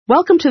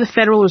Welcome to the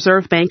Federal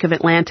Reserve Bank of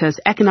Atlanta's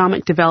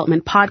Economic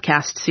Development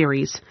Podcast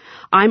Series.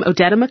 I'm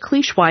Odetta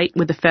McLeish-White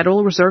with the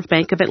Federal Reserve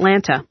Bank of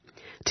Atlanta.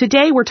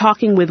 Today we're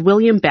talking with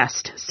William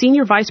Best,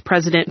 Senior Vice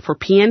President for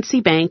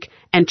PNC Bank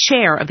and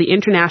Chair of the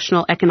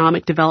International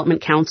Economic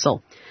Development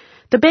Council.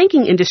 The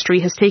banking industry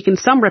has taken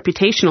some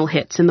reputational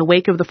hits in the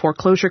wake of the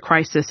foreclosure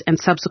crisis and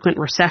subsequent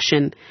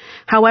recession.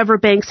 However,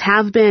 banks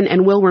have been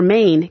and will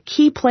remain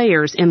key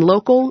players in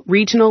local,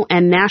 regional,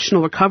 and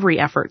national recovery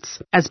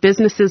efforts as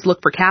businesses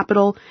look for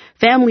capital,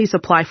 families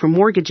apply for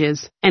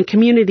mortgages, and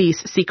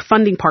communities seek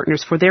funding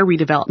partners for their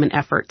redevelopment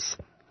efforts.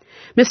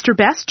 Mr.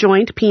 Best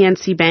joined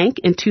PNC Bank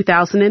in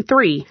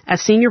 2003 as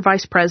Senior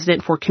Vice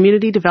President for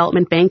Community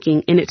Development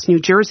Banking in its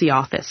New Jersey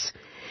office.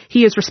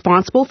 He is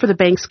responsible for the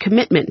bank's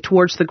commitment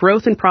towards the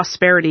growth and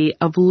prosperity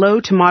of low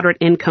to moderate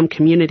income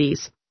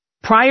communities.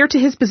 Prior to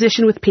his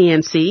position with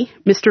PNC,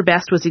 Mr.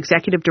 Best was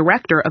Executive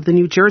Director of the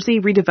New Jersey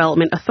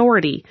Redevelopment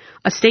Authority,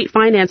 a state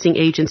financing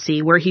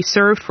agency where he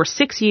served for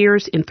 6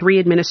 years in 3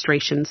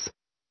 administrations.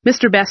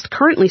 Mr. Best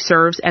currently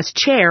serves as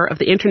Chair of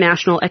the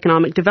International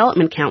Economic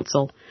Development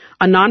Council,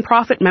 a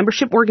nonprofit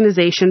membership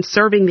organization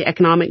serving the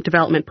economic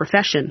development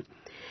profession.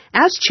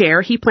 As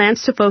chair, he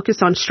plans to focus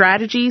on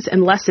strategies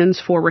and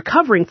lessons for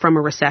recovering from a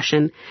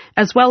recession,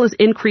 as well as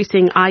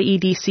increasing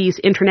IEDC's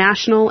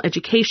international,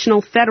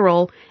 educational,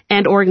 federal,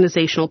 and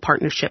organizational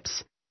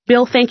partnerships.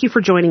 Bill, thank you for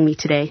joining me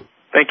today.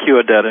 Thank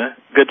you, Odetta.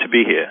 Good to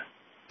be here.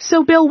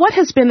 So, Bill, what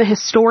has been the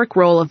historic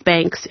role of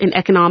banks in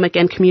economic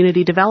and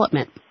community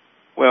development?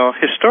 Well,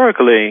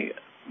 historically,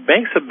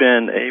 banks have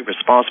been a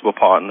responsible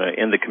partner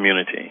in the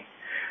community.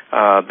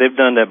 They've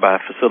done that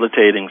by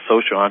facilitating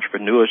social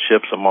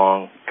entrepreneurships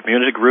among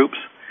community groups,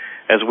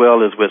 as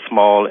well as with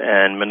small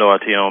and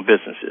minority-owned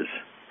businesses.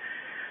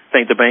 I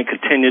think the bank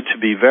continued to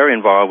be very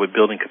involved with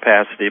building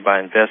capacity by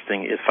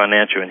investing its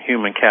financial and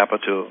human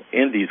capital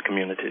in these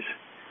communities.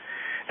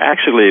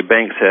 Actually,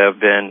 banks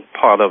have been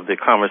part of the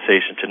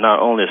conversation to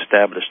not only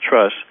establish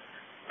trust,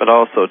 but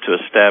also to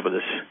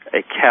establish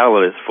a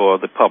catalyst for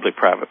the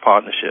public-private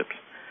partnerships.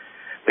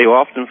 They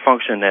often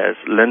function as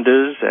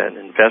lenders and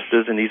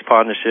investors in these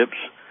partnerships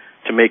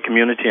to make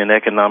community and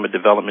economic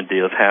development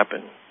deals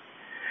happen.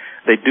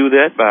 They do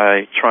that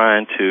by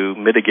trying to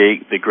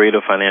mitigate the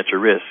greater financial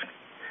risk.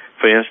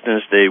 For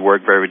instance, they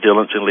work very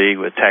diligently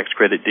with tax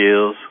credit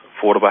deals,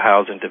 affordable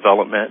housing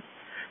development,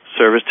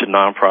 service to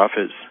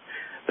nonprofits.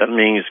 That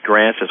means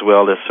grants as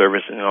well as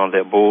servicing on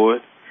their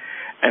board.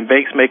 And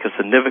banks make a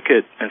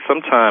significant and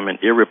sometimes an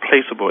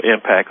irreplaceable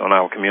impact on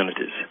our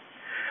communities.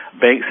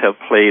 Banks have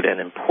played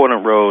an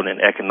important role in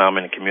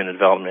economic and community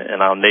development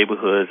in our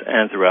neighborhoods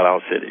and throughout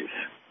our cities.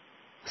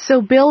 So,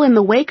 Bill, in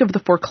the wake of the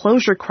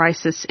foreclosure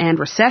crisis and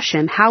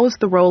recession, how has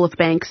the role of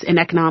banks in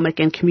economic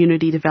and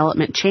community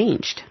development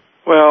changed?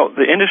 Well,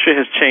 the industry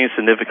has changed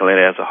significantly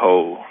as a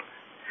whole.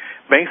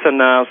 Banks are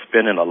now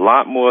spending a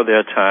lot more of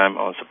their time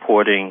on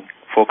supporting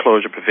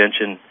foreclosure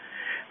prevention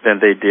than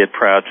they did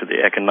prior to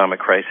the economic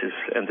crisis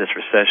and this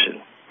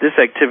recession. This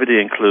activity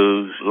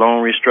includes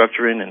loan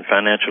restructuring and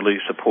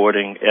financially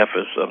supporting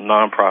efforts of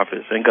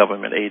nonprofits and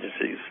government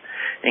agencies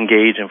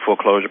engaged in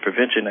foreclosure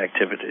prevention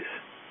activities.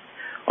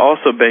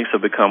 Also, banks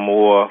have become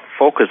more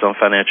focused on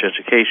financial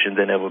education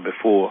than ever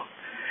before.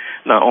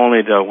 Not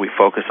only do we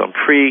focus on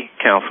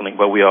pre-counseling,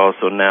 but we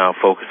also now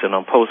focusing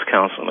on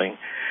post-counseling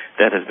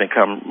that has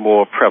become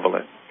more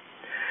prevalent.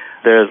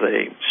 There's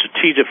a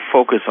strategic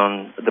focus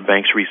on the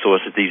bank's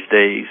resources these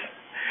days.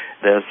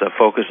 There's a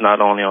focus not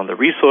only on the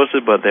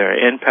resources, but their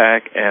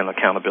impact and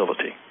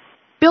accountability.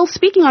 Bill,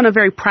 speaking on a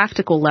very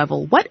practical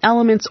level, what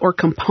elements or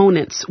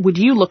components would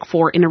you look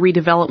for in a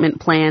redevelopment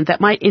plan that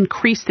might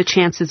increase the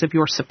chances of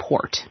your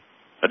support?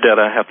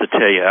 Odetta, I have to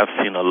tell you, I've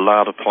seen a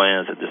lot of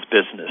plans in this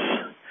business.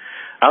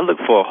 I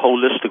look for a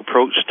holistic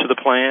approach to the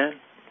plan.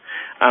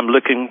 I'm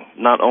looking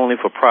not only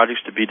for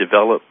projects to be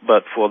developed,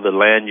 but for the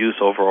land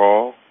use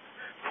overall.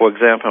 For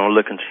example, I'm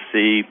looking to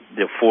see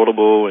the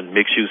affordable and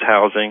mixed-use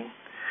housing,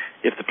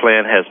 if the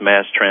plan has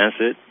mass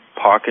transit,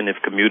 parking if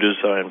commuters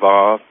are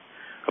involved,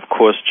 of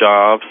course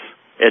jobs,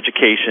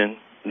 education,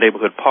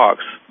 neighborhood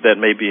parks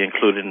that may be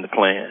included in the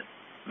plan.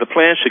 The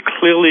plan should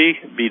clearly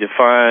be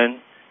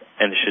defined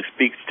and it should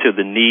speak to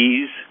the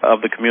needs of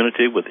the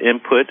community with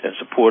input and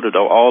support of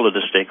all of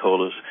the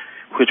stakeholders,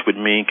 which would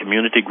mean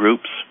community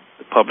groups,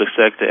 the public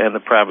sector, and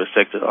the private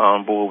sector are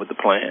on board with the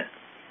plan.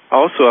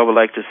 Also, I would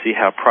like to see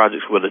how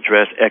projects would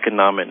address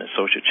economic and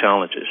social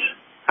challenges.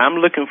 I'm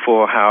looking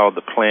for how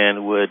the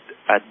plan would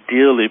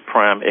ideally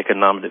prime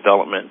economic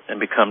development and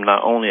become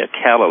not only a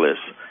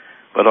catalyst,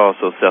 but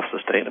also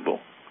self-sustainable.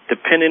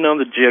 Depending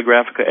on the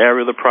geographical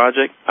area of the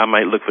project, I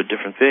might look for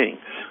different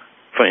things.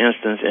 For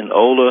instance, in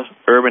older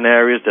urban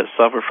areas that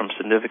suffer from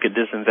significant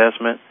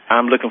disinvestment,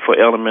 I'm looking for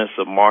elements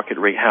of market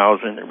rate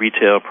housing and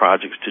retail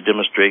projects to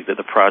demonstrate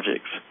that the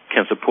projects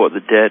can support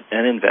the debt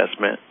and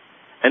investment,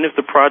 and if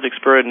the project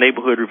spurred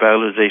neighborhood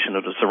revitalization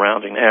of the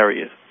surrounding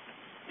areas.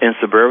 In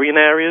suburban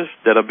areas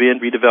that are being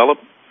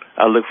redeveloped,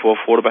 I look for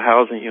affordable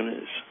housing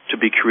units to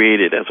be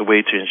created as a way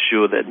to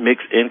ensure that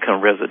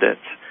mixed-income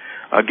residents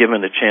are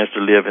given the chance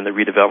to live in the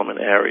redevelopment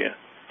area.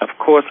 Of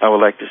course, I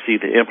would like to see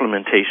the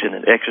implementation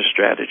and exit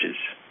strategies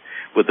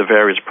with the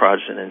various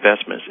projects and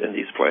investments in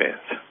these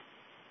plans.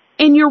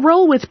 In your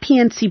role with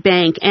PNC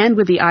Bank and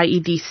with the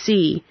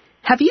IEDC,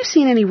 have you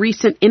seen any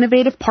recent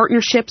innovative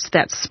partnerships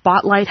that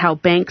spotlight how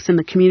banks in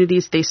the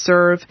communities they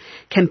serve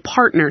can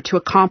partner to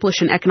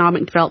accomplish an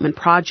economic development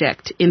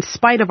project in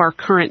spite of our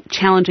current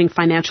challenging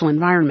financial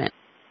environment?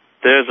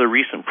 There's a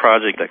recent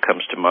project that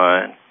comes to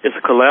mind. It's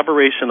a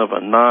collaboration of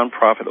a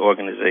nonprofit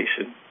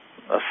organization,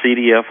 a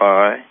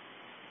CDFI,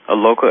 a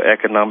local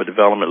economic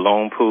development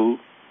loan pool,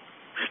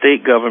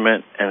 state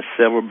government, and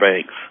several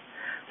banks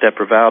that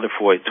provided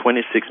for a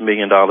 $26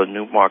 million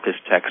New Markets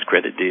tax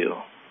credit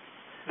deal.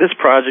 This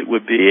project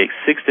would be a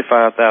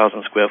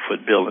 65,000 square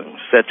foot building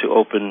set to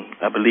open,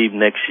 I believe,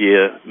 next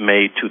year,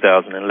 May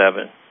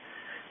 2011.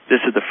 This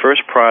is the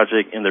first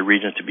project in the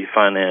region to be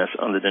financed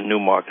under the New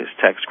Markets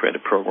tax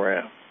credit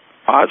program.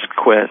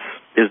 ArtsQuest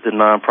is the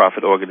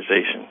nonprofit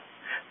organization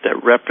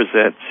that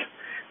represents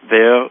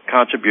their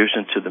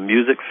contribution to the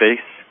Music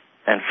Face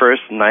and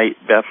First Night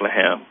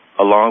Bethlehem,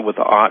 along with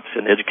the arts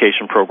and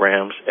education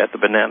programs at the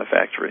Banana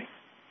Factory.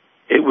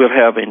 It will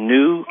have a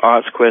new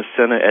ArtsQuest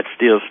Center at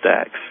Steel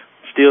Stacks.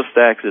 Steel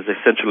Stacks is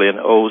essentially an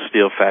old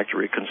steel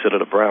factory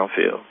considered a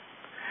brownfield.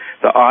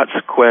 The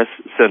ArtsQuest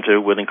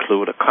Center will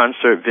include a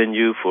concert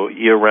venue for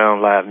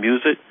year-round live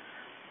music,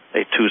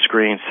 a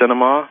 2-screen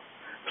cinema,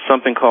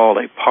 something called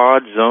a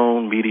Pod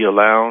Zone Media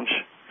Lounge.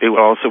 It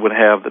also would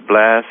have the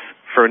blast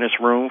furnace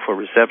room for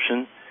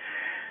reception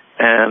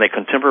and a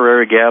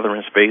contemporary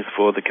gathering space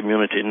for the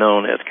community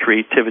known as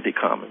Creativity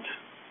Commons.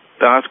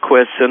 The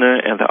ArtsQuest Center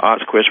and the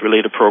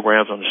ArtsQuest-related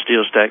programs on the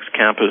Steel Stacks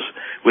campus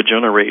would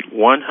generate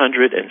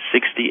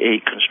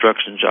 168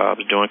 construction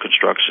jobs during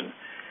construction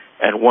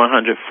and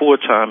 100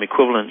 full-time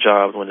equivalent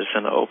jobs when the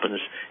center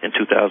opens in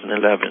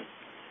 2011.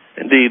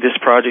 Indeed, this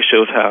project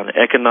shows how an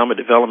economic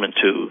development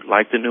tool,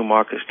 like the New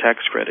Markets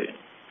tax credit,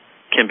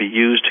 can be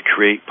used to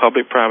create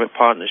public-private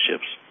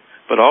partnerships,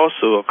 but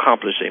also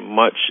accomplish a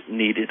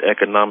much-needed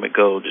economic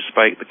goal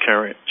despite the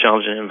current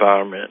challenging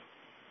environment.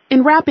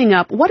 In wrapping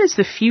up, what is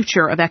the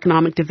future of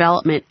economic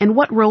development, and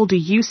what role do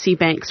you see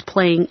banks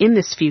playing in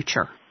this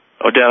future?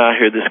 Odette, I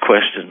hear this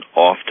question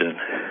often.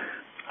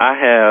 I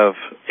have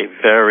a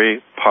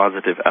very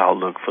positive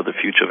outlook for the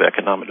future of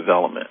economic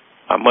development.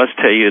 I must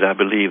tell you that I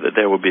believe that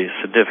there will be a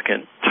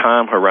significant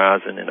time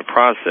horizon in the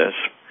process,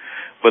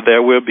 but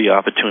there will be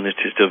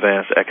opportunities to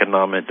advance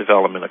economic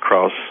development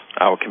across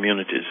our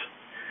communities.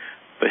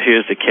 But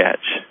here's the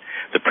catch.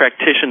 The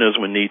practitioners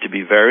will need to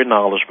be very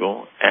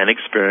knowledgeable and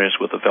experienced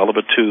with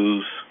available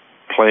tools,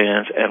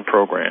 plans, and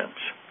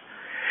programs.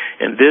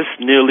 In this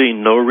nearly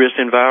no-risk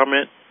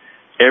environment,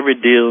 every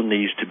deal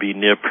needs to be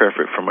near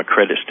perfect from a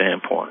credit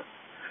standpoint,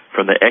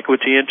 from the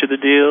equity into the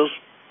deals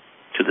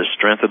to the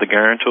strength of the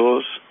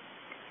guarantors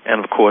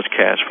and, of course,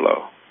 cash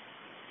flow.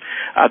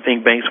 I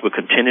think banks will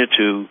continue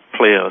to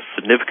play a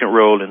significant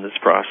role in this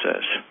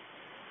process.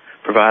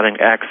 Providing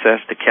access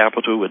to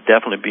capital would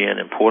definitely be an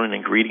important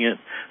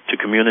ingredient to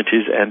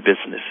communities and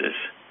businesses.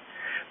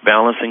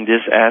 Balancing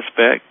this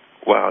aspect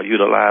while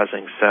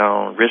utilizing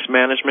sound risk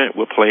management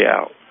will play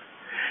out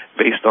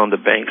based on the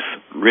bank's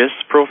risk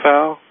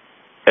profile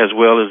as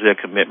well as their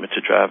commitment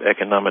to drive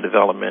economic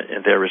development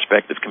in their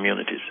respective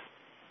communities.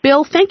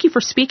 Bill, thank you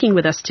for speaking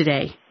with us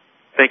today.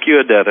 Thank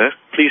you, Odetta.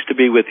 Pleased to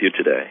be with you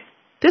today.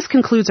 This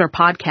concludes our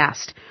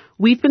podcast.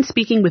 We've been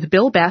speaking with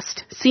Bill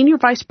Best, Senior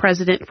Vice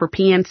President for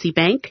PNC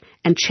Bank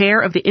and Chair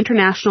of the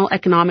International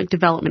Economic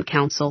Development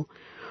Council.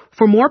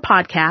 For more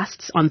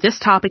podcasts on this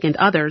topic and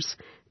others,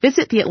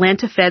 visit the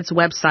Atlanta Fed's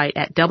website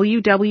at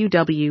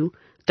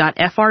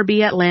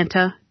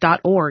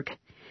www.frbatlanta.org.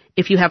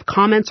 If you have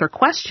comments or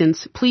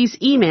questions, please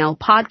email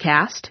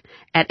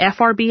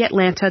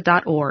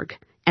podcast@frbatlanta.org.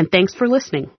 And thanks for listening.